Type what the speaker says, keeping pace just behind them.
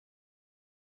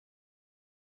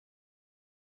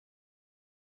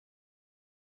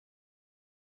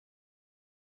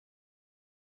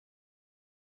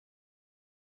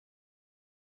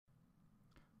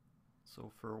So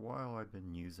for a while I've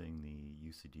been using the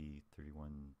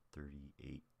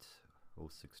UCD3138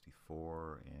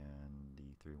 064 and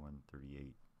the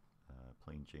 3138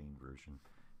 plain Jane version.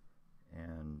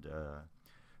 And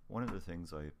one of the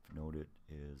things I've noted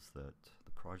is that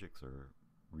the projects are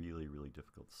really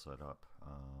difficult to set up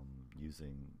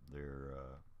using their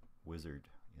wizard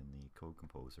in the code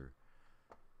composer.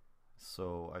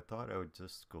 So I thought I would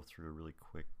just go through a really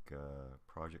quick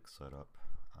project setup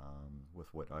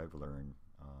with what I've learned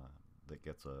that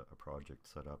gets a project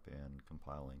set up and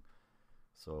compiling.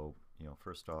 So,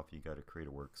 first off, you got to create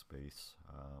a workspace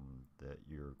that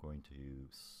you're going to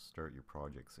start your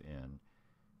projects in,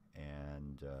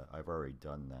 and I've already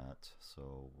done that.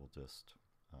 So we'll just,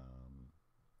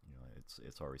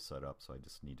 it's already set up. So I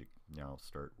just need to now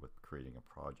start with creating a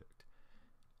project.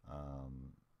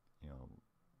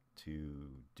 To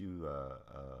do a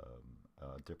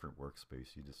different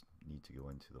workspace, you just need to go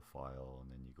into the file,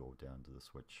 and then you go down to the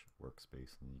switch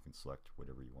workspace, and you can select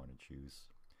whatever you want to choose,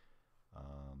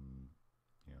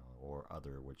 or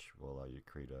other, which will allow you to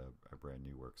create a brand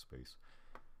new workspace.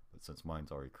 But since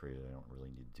mine's already created, I don't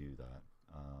really need to do that.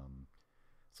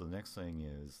 So the next thing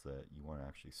is that you want to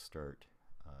actually start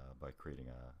by creating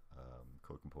a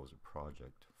Code Composer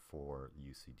project for the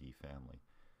UCD family.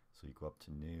 So you go up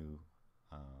to New,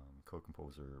 Code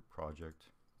Composer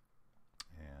project,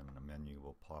 and a menu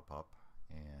will pop up,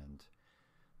 and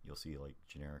you'll see like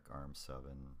generic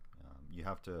ARM7. You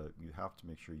have to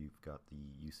make sure you've got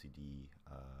the UCD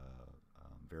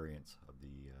variants of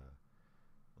the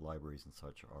libraries and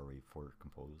such already for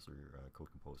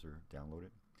Code Composer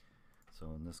downloaded.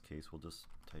 So in this case, we'll just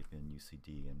type in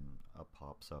UCD, and up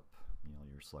pops up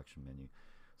your selection menu.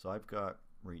 So I've got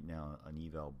right now an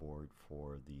eval board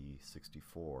for the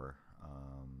 64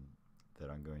 that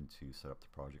I'm going to set up the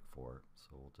project for. So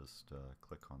we'll just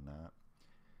click on that,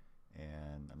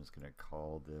 and I'm just going to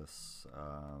call this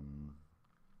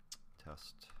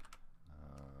test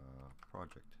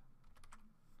project.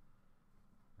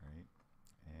 All right,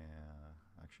 and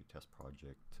actually test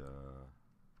project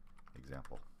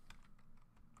example.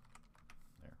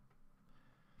 There.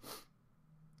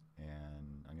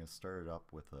 And I'm going to start it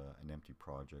up with an empty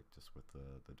project, just with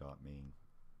the .main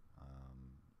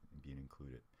being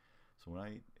included. So when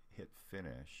I hit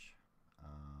finish,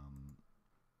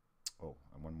 oh,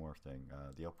 and one more thing,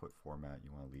 the output format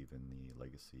you want to leave in the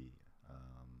legacy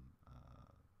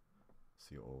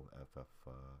COFF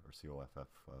or COFF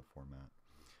format.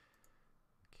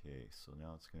 Okay, so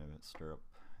now it's going to start up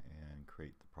and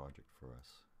create the project for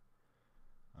us.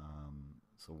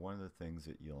 So one of the things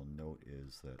that you'll note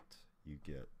is that you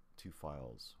get two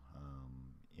files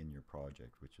in your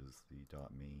project, which is the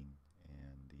 .main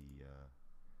and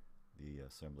the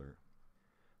assembler.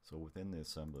 So within the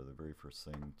assembler, the very first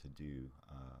thing to do,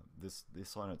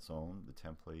 this on its own, the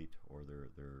template or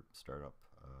their startup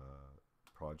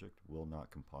project will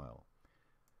not compile.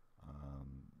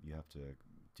 You have to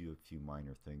do a few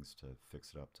minor things to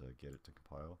fix it up to get it to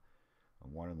compile.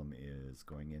 And one of them is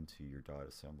going into your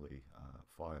 .assembly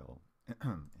file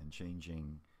and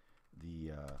changing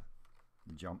the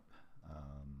jump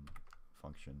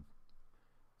function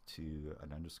to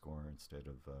an underscore instead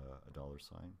of a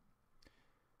 $sign.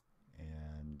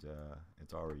 And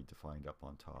it's already defined up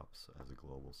on top as a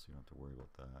global, so you don't have to worry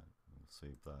about that. We'll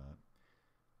save that.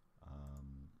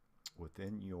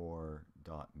 Within your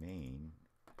 .main,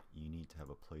 you need to have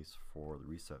a place for the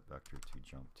reset vector to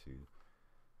jump to,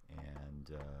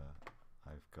 and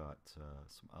I've got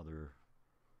some other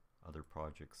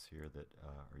projects here that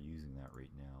are using that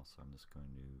right now, so I'm just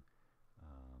going to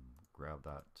grab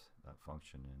that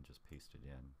function and just paste it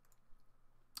in.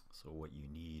 So what you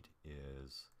need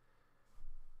is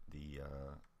the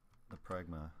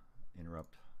pragma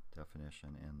interrupt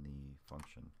definition and the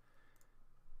function,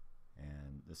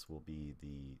 and this will be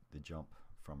the jump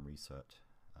from reset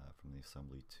from the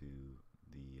assembly to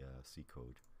the C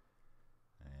code.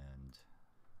 And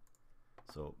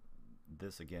so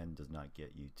this again does not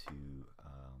get you to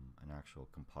an actual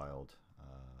compiled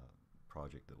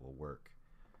project that will work.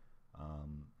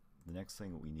 The next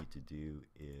thing that we need to do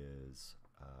is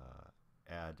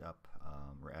add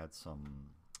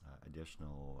some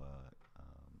additional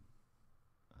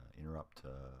interrupt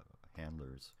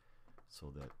handlers, so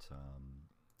that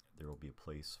there will be a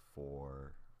place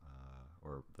for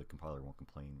or the compiler won't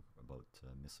complain about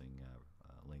missing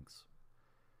links.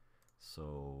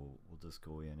 So we'll just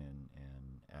go in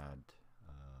and add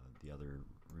the other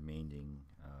remaining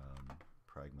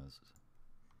pragmas.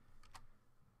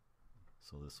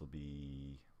 So this will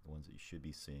be the ones that you should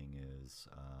be seeing is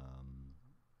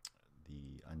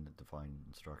the undefined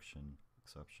instruction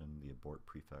exception, the abort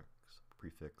prefix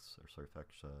prefix, or sorry,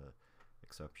 fetch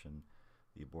exception,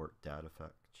 the abort data fetch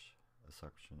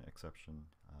exception.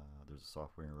 There's a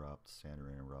software interrupt,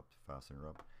 standard interrupt, fast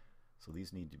interrupt. So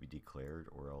these need to be declared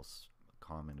or else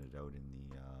commented out in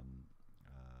the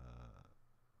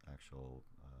actual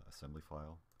assembly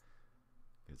file,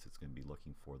 because it's going to be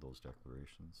looking for those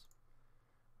declarations.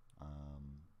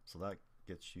 So that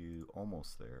gets you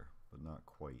almost there, but not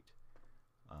quite.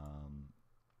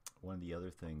 One of the other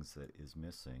things that is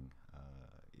missing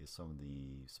is some of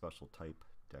the special type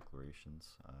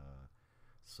declarations.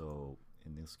 So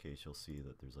in this case, you'll see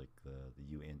that there's like the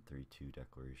uint32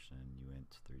 declaration,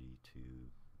 uint32,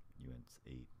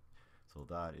 uint8. So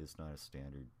that is not a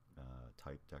standard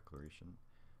type declaration.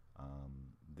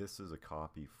 This is a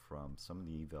copy from some of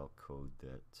the eval code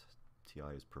that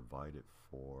TI has provided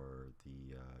for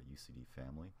the UCD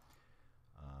family.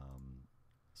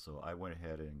 So I went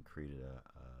ahead and created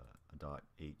a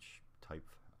 .h type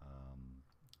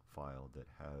file that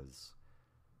has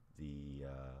the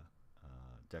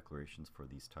declarations for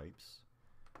these types.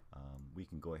 We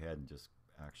can go ahead and just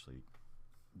actually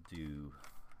do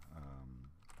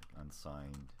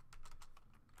unsigned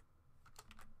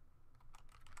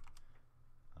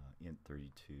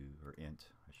int32, or int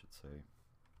I should say.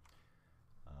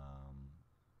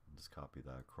 Just copy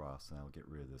that across, and that'll get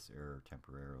rid of this error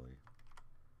temporarily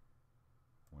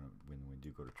when we do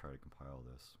go to try to compile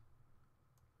this.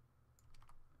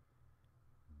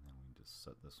 And then we can just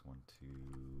set this one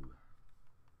to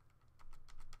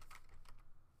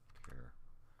pair.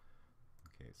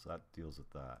 Okay, so that deals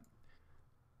with that.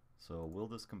 So will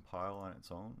this compile on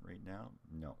its own right now?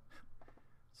 No.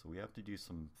 So we have to do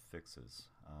some fixes.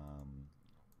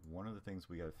 One of the things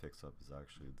we got to fix up is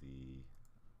actually the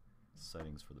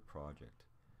settings for the project.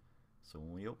 So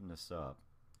when we open this up,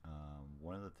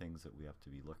 one of the things that we have to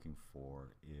be looking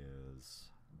for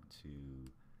is to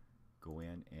go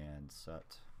in and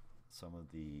set some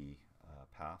of the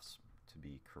paths to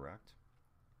be correct.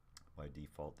 By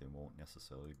default, they won't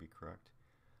necessarily be correct.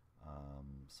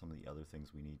 Some of the other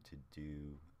things we need to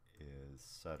do is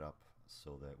set up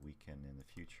so that we can in the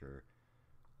future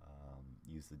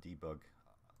use the debug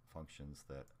functions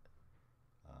that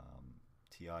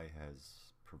TI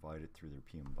has provided through their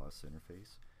PM bus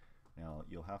interface. Now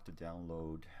you'll have to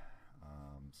download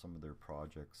some of their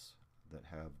projects that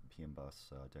have PM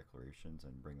bus declarations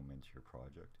and bring them into your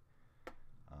project.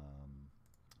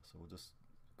 So we'll just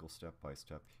go step by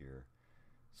step here.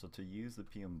 So to use the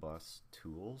PM bus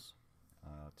tools,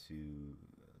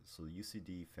 so the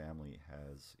UCD family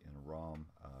has in ROM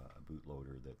a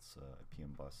bootloader that's a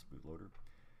PM bus bootloader.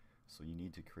 So you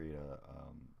need to create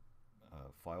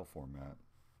a file format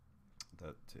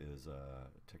that is a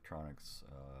Tektronix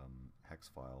hex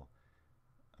file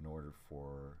in order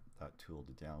for that tool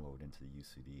to download into the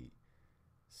UCD.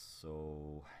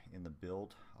 So in the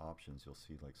build options, you'll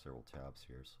see like several tabs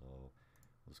here. So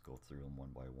let's go through them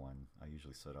one by one. I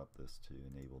usually set up this to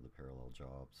enable the parallel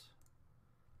jobs.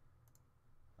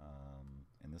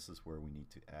 And this is where we need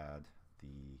to add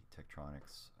the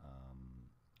Tektronix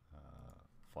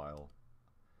file,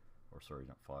 or sorry,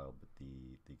 not file, but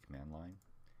the command line.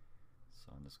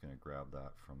 So I'm just going to grab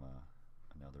that from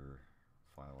another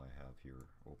file I have here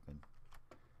open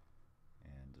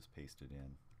and just paste it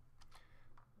in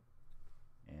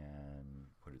and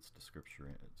put its description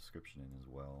in as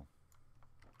well.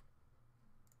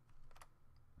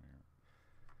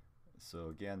 So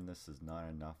again, this is not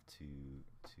enough to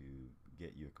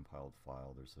get you a compiled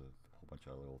file. There's a whole bunch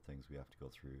of other little things we have to go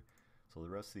through. So the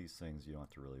rest of these things you don't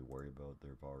have to really worry about.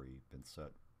 They've already been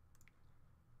set.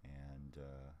 And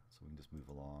so we can just move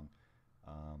along.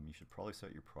 You should probably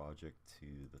set your project to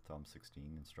the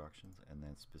thumb16 instructions and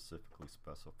then specifically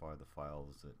specify the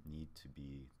files that need to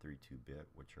be 32-bit,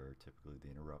 which are typically the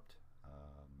interrupt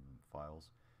files.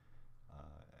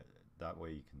 That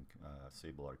way you can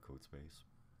save a lot of code space.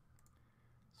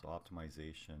 So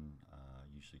optimization,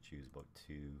 usually choose about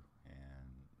 2, and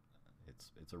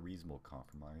it's a reasonable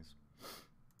compromise.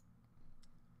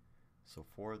 So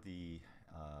for the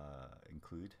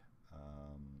include,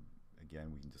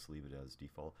 again, we can just leave it as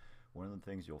default. One of the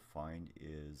things you'll find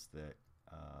is that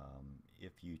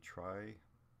if you try,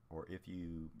 or if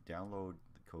you download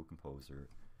the Code Composer,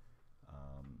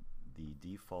 the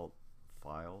default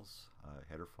files,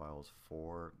 header files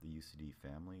for the UCD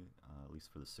family, at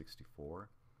least for the 64,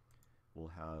 will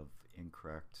have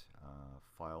incorrect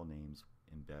file names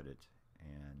embedded,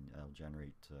 and that'll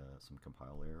generate some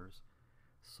compile errors.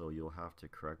 So you'll have to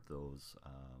correct those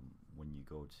when you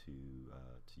go to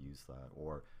use that,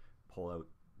 or pull out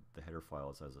the header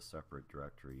files as a separate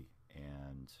directory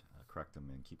and correct them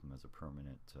and keep them as a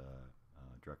permanent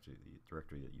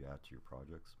directory that you add to your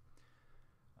projects.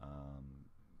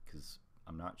 Because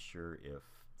I'm not sure if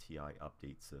TI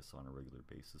updates this on a regular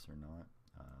basis or not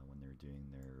when they're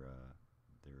doing their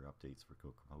updates for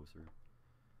Code Composer.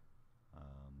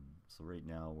 So right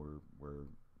now we're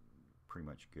pretty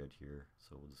much good here,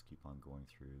 so we'll just keep on going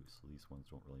through. So these ones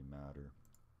don't really matter.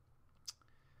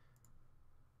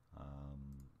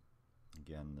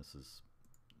 Again, this is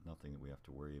nothing that we have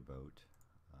to worry about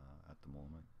at the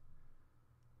moment.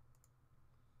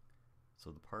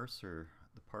 So the parser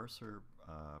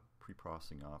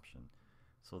pre-processing option.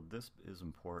 So this is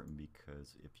important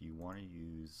because if you want to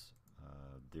use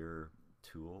their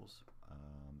tools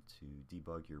to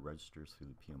debug your registers through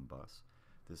the PM bus,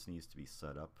 this needs to be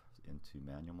set up into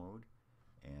manual mode.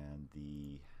 And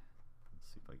let's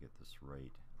see if I get this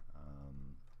right.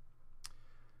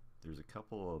 There's a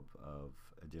couple of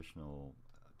additional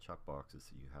checkboxes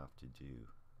that you have to do.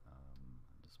 I'm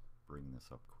just bringing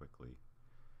this up quickly.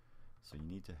 So you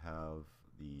need to have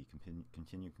the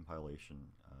continue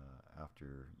compilation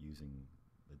after using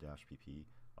the -pp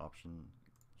option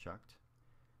checked,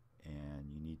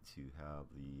 and you need to have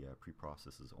the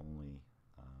pre-processes only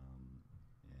and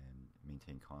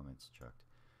maintain comments checked.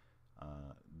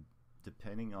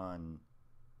 Depending on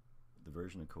the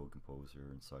version of Code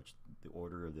Composer and such, the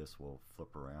order of this will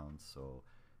flip around, so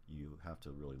you have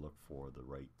to really look for the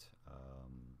right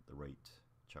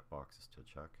checkboxes to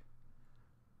check.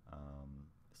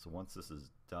 So once this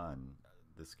is done,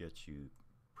 this gets you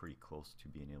pretty close to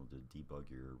being able to debug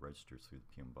your registers through the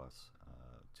PM bus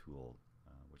tool,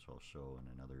 which I'll show in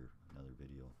another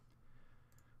video.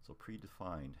 So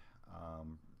predefined.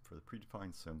 For the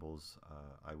predefined symbols,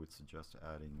 I would suggest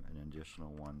adding an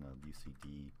additional one of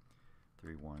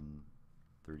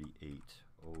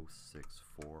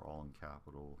UCD3138.064, all in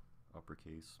capital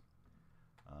uppercase,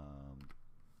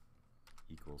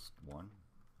 equals 1.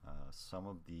 Some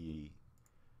of the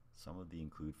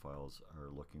include files are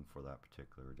looking for that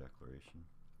particular declaration.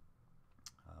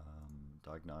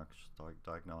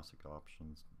 Diagnostic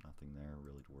options, nothing there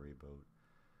really to worry about.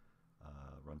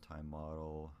 Runtime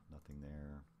model, nothing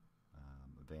there.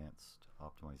 Advanced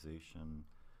optimization,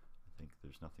 I think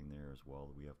there's nothing there as well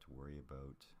that we have to worry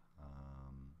about.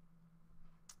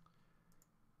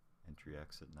 Entry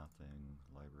exit, nothing.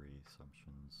 Library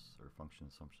assumptions or function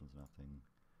assumptions, nothing.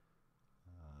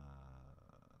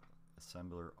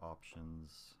 Assembler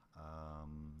options.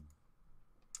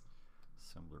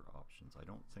 Assembler options. I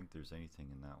don't think there's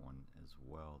anything in that one as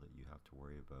well that you have to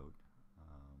worry about.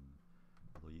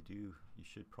 Although you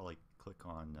should probably click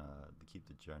on to keep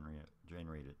the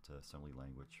generated assembly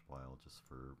language file, just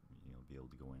for be able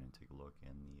to go in and take a look,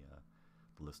 and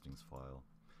the listings file.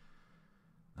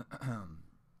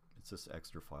 It's just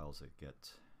extra files that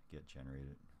get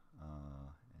generated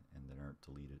and that aren't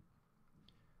deleted.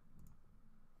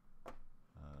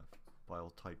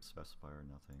 File type specifier,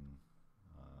 nothing.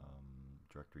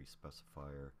 Directory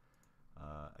specifier.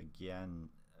 Again,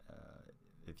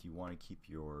 if you want to keep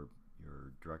your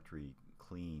directory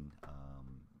clean,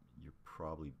 you're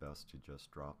probably best to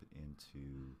just drop it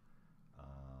into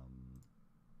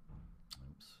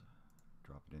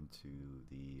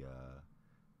the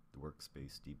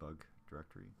workspace debug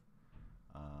directory.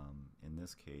 In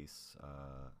this case,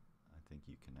 I think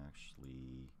you can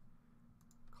actually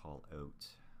call out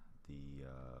the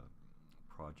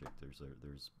project. There's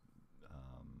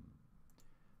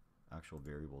actual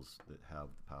variables that have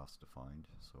the paths defined,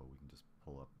 so we can just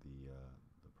pull up the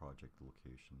project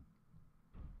location.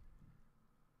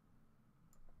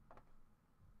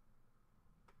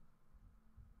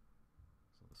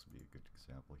 So this would be a good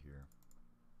example here,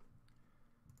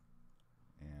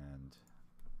 and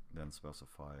then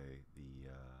specify the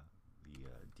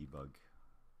debug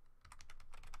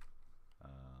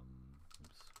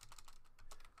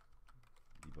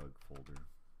debug folder,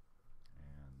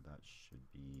 and that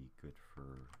should be good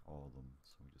for all of them.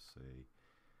 So we just say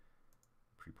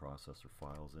preprocessor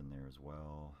files in there as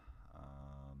well.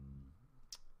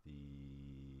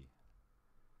 The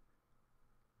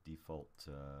default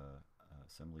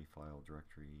assembly file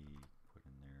directory put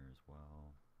in there as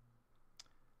well.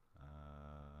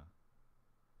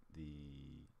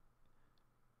 The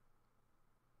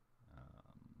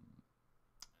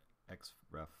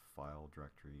xref file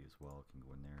directory as well can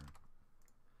go in there.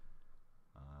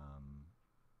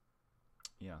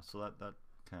 Yeah, so that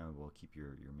kind of will keep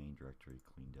your main directory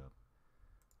cleaned up.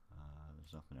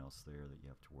 There's nothing else there that you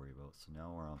have to worry about. So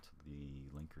now we're on to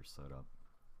the linker setup.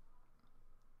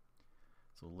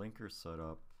 So linker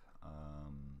setup,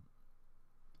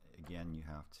 again, you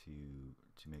have to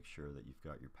make sure that you've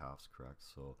got your paths correct.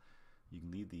 So You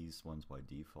can leave these ones by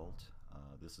default.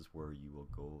 This is where you will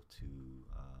go to,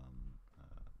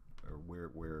 or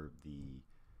where the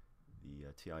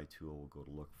TI tool will go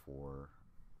to look for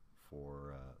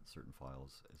certain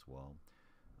files as well.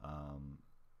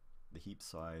 The heap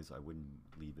size, I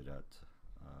wouldn't leave it at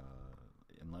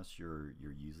unless you're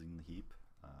using the heap,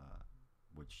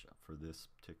 which for this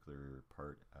particular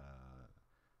part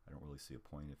I don't really see a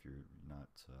point if you're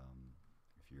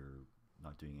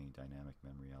not doing any dynamic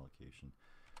memory allocation.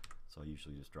 So I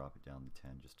usually just drop it down to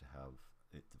 10 just to have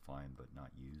it defined but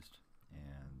not used,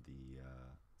 and the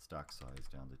stack size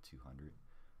down to 200,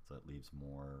 so that leaves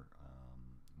more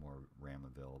RAM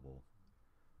available.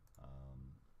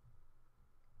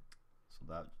 So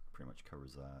that pretty much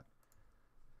covers that.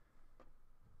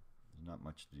 There's not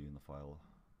much to do in the file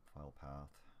path.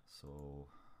 So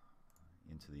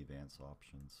into the advanced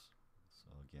options. So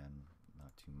again,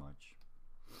 not too much.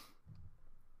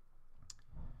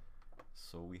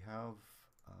 So we have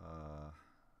a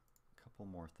couple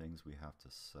more things we have to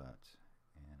set,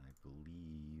 and I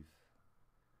believe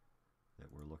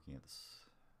that we're looking at this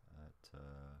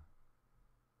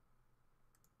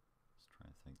just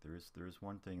trying to think. There is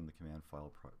one thing in the command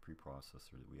file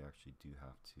preprocessor that we actually do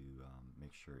have to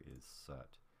make sure is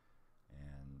set,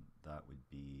 and that would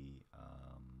be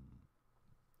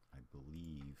I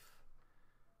believe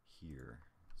here.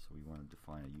 So we want to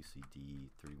define a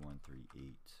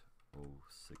UCD3138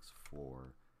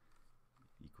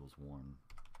 equals 1,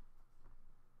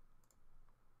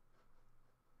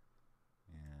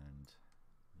 and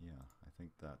yeah, I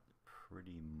think that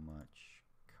pretty much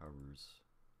covers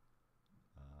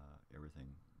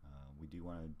everything. We do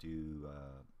want to do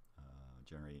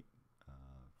generate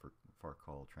for far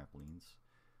call trampolines.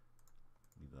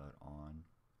 Leave that on,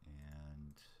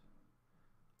 and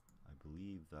I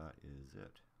believe that is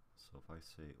it. So if I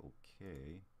say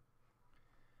OK,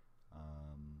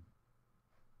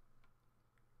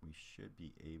 we should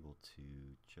be able to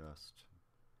just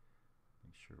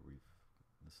make sure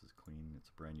this is clean. It's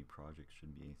a brand new project,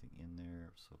 shouldn't be anything in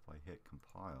there. So if I hit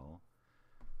compile,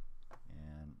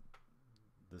 and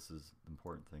this is the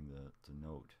important thing to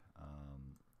note,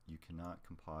 you cannot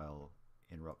compile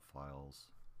interrupt files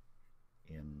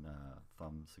in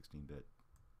thumb 16-bit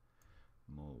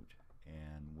mode,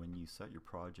 and when you set your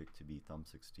project to be thumb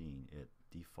 16, it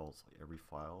defaults every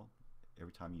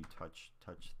time you touch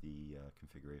the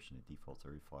configuration, it defaults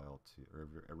every file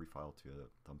to a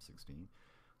thumb 16.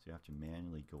 So you have to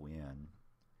manually go in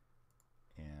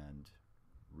and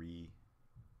reapply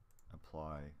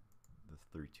the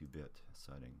 32-bit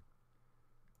setting.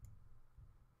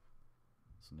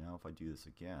 So now if I do this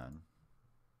again,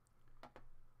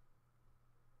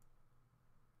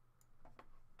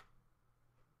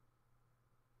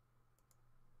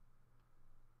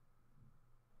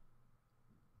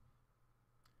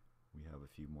 we have a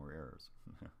few more errors.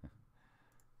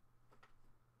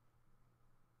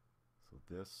 So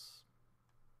this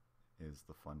is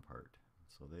the fun part.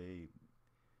 So they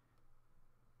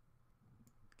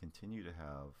continue to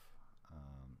have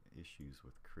issues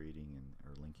with creating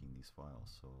or linking these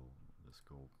files. So let's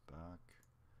go back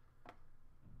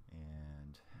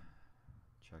and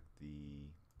check the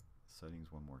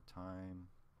settings one more time.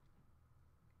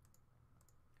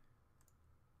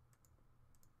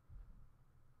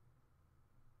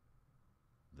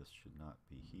 This should not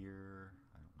be here.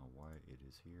 I don't know why it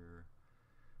is here.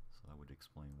 So that would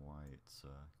explain why it's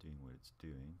doing what it's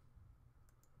doing.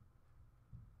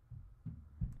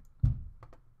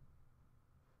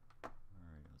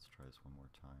 Alright, let's try this one more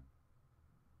time.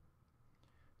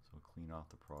 So clean off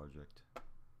the project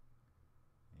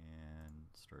and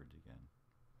start it again.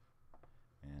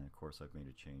 And of course I've made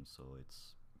a change, so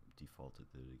it's defaulted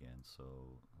it again. So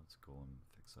let's go and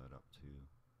fix that up too.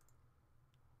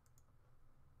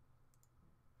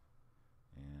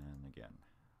 And again.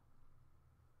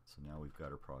 So now we've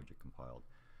got our project compiled.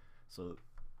 So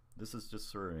this is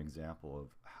just sort of an example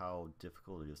of how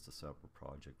difficult it is to set up a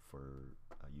project for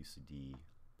a UCD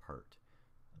part.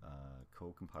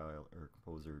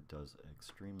 Composer does an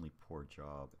extremely poor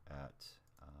job at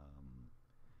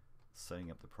setting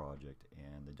up the project,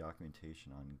 and the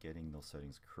documentation on getting those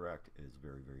settings correct is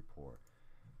very, very poor.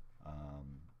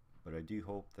 But I do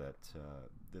hope that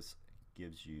this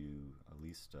gives you at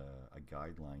least a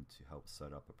guideline to help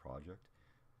set up a project.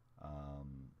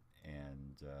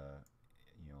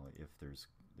 You know, if there's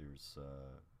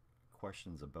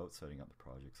questions about setting up the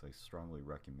projects, I strongly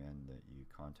recommend that you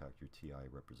contact your TI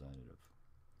representative.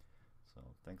 So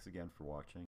thanks again for watching.